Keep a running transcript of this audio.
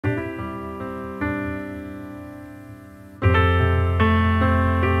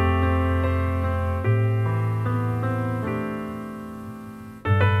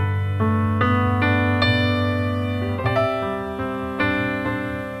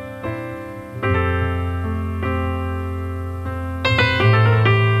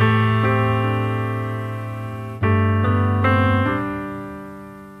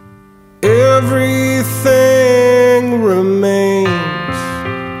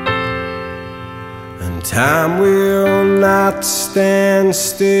Time will not stand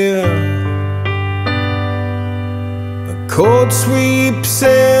still. A cold sweeps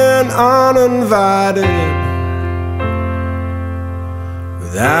in uninvited.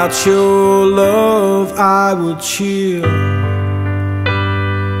 Without your love I would chill.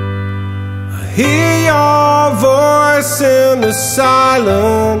 I hear your voice in the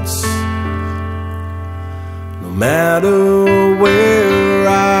silence. No matter where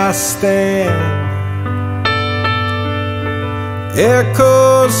I stand,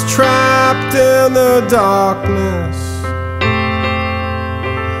 echoes trapped in the darkness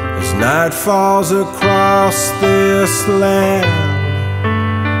as night falls across this land.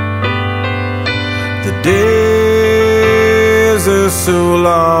 The days are so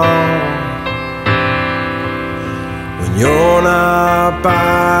long when you're not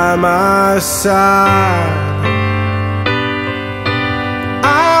by my side.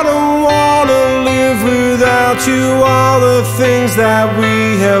 I don't wanna live without you. All the things that we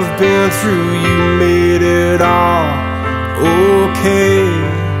have been through, you made it all okay.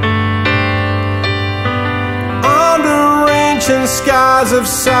 Under ancient skies of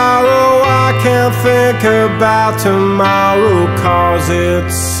sorrow, I can't think about tomorrow, 'cause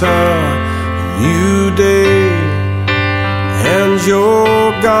it's a new day and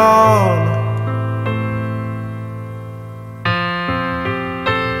you're gone.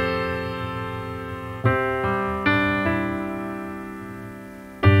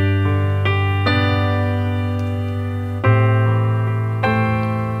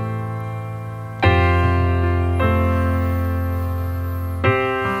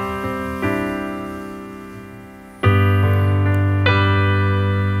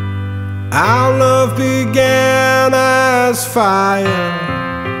 Our love began as fire.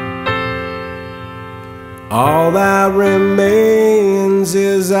 All that remains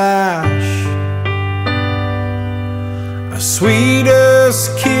is ash. Our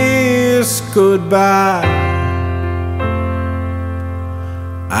sweetest kiss goodbye.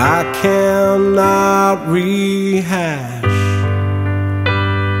 I cannot rehash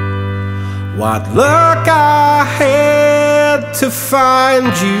what luck I had to find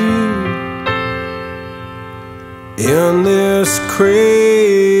you in this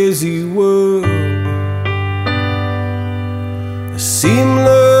crazy world.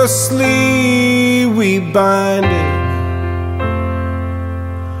 Seamlessly we binded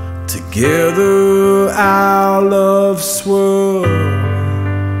together, our love swirled.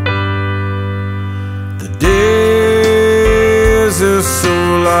 The days are so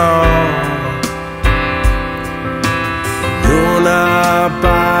long, you're not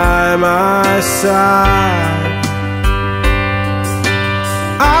by my side.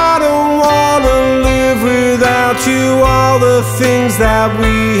 I don't wanna live without you. All the things that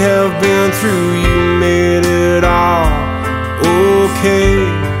we have been through, you made it all okay.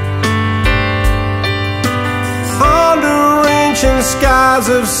 Under ancient skies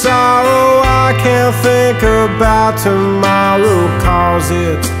of sorrow, I can't think about tomorrow, 'cause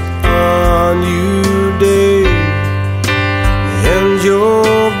it's a new